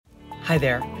Hi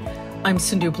there. I'm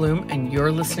Sindhu Bloom, and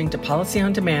you're listening to Policy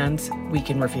on Demand's Week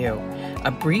in Review,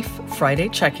 a brief Friday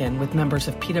check-in with members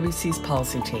of PwC's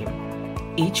policy team.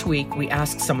 Each week, we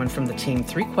ask someone from the team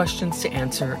 3 questions to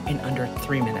answer in under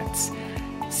 3 minutes.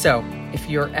 So, if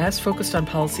you're as focused on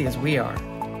policy as we are,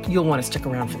 you'll want to stick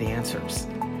around for the answers.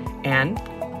 And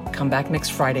come back next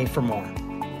Friday for more.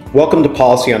 Welcome to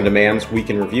Policy on Demand's Week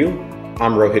in Review.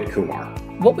 I'm Rohit Kumar.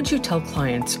 What would you tell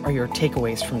clients are your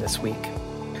takeaways from this week?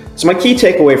 So my key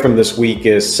takeaway from this week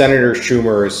is Senator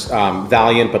Schumer's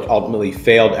valiant but ultimately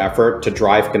failed effort to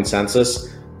drive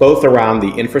consensus, both around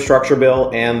the infrastructure bill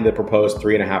and the proposed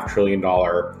 $3.5 trillion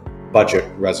budget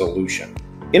resolution.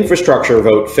 Infrastructure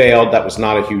vote failed. That was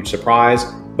not a huge surprise,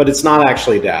 but it's not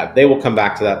actually dead. They will come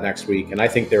back to that next week, and I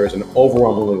think there is an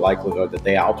overwhelming likelihood that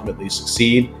they ultimately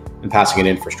succeed in passing an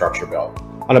infrastructure bill.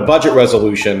 On a budget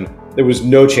resolution, there was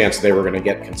no chance they were going to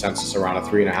get consensus around a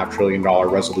 $3.5 trillion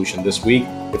resolution this week.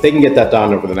 If they can get that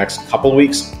done over the next couple of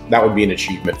weeks, that would be an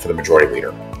achievement for the majority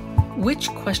leader. Which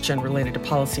question related to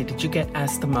policy did you get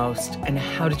asked the most, and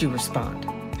how did you respond?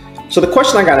 So the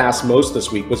question I got asked most this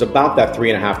week was about that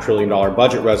 $3.5 trillion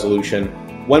budget resolution.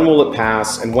 When will it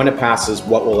pass? And when it passes,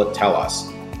 what will it tell us?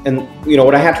 And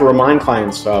what I had to remind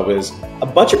clients of is a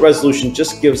budget resolution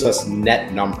just gives us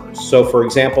net numbers. So for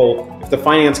example, if the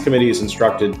Finance Committee is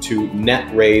instructed to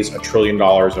net raise $1 trillion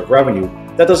of revenue,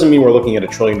 that doesn't mean we're looking at $1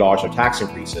 trillion of tax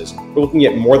increases. We're looking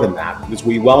at more than that, because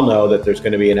we well know that there's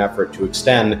going to be an effort to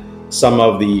extend some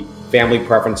of the family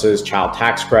preferences, child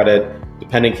tax credit,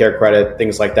 dependent care credit,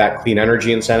 things like that, clean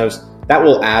energy incentives. That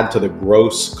will add to the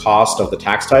gross cost of the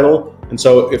tax title. And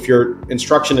so if your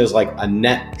instruction is like a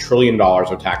net $1 trillion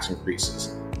of tax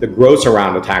increases, the gross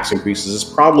around the tax increases is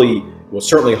probably,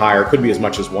 certainly higher, could be as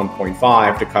much as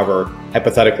 1.5 to cover,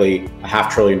 hypothetically,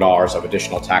 $500 billion of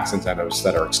additional tax incentives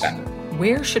that are extended.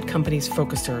 Where should companies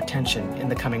focus their attention in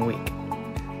the coming week?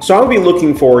 So I would be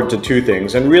looking forward to 2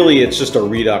 things, and really it's just a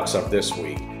redux of this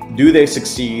week. Do they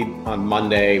succeed on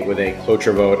Monday with a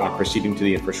cloture vote on proceeding to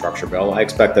the infrastructure bill? I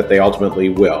expect that they ultimately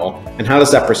will. And how does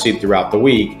that proceed throughout the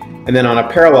week? And then on a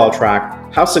parallel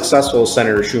track, how successful is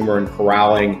Senator Schumer in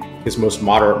corralling his most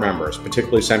moderate members,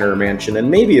 particularly Senator Manchin and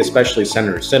maybe especially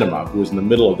Senator Sinema, who is in the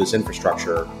middle of this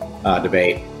infrastructure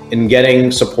debate, in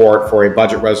getting support for a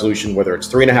budget resolution, whether it's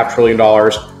 $3.5 trillion or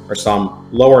some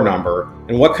lower number,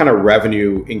 and what kind of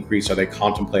revenue increase are they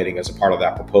contemplating as a part of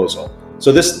that proposal?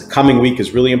 So this coming week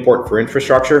is really important for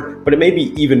infrastructure, but it may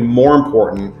be even more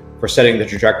important for setting the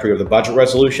trajectory of the budget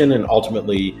resolution and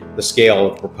ultimately the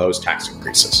scale of proposed tax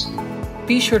increases.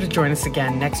 Be sure to join us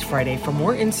again next Friday for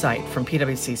more insight from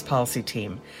PwC's policy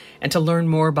team. And to learn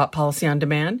more about Policy on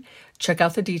Demand, check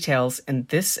out the details in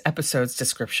this episode's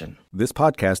description. This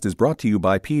podcast is brought to you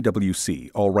by PwC,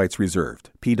 all rights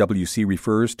reserved. PwC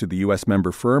refers to the U.S.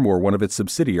 member firm or one of its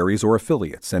subsidiaries or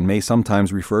affiliates and may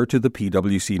sometimes refer to the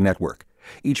PwC network.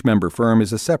 Each member firm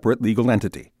is a separate legal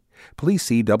entity. Please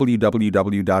see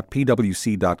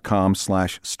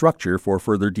www.pwc.com/structure for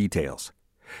further details.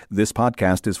 This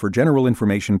podcast is for general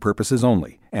information purposes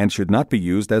only and should not be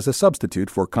used as a substitute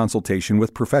for consultation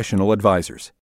with professional advisors.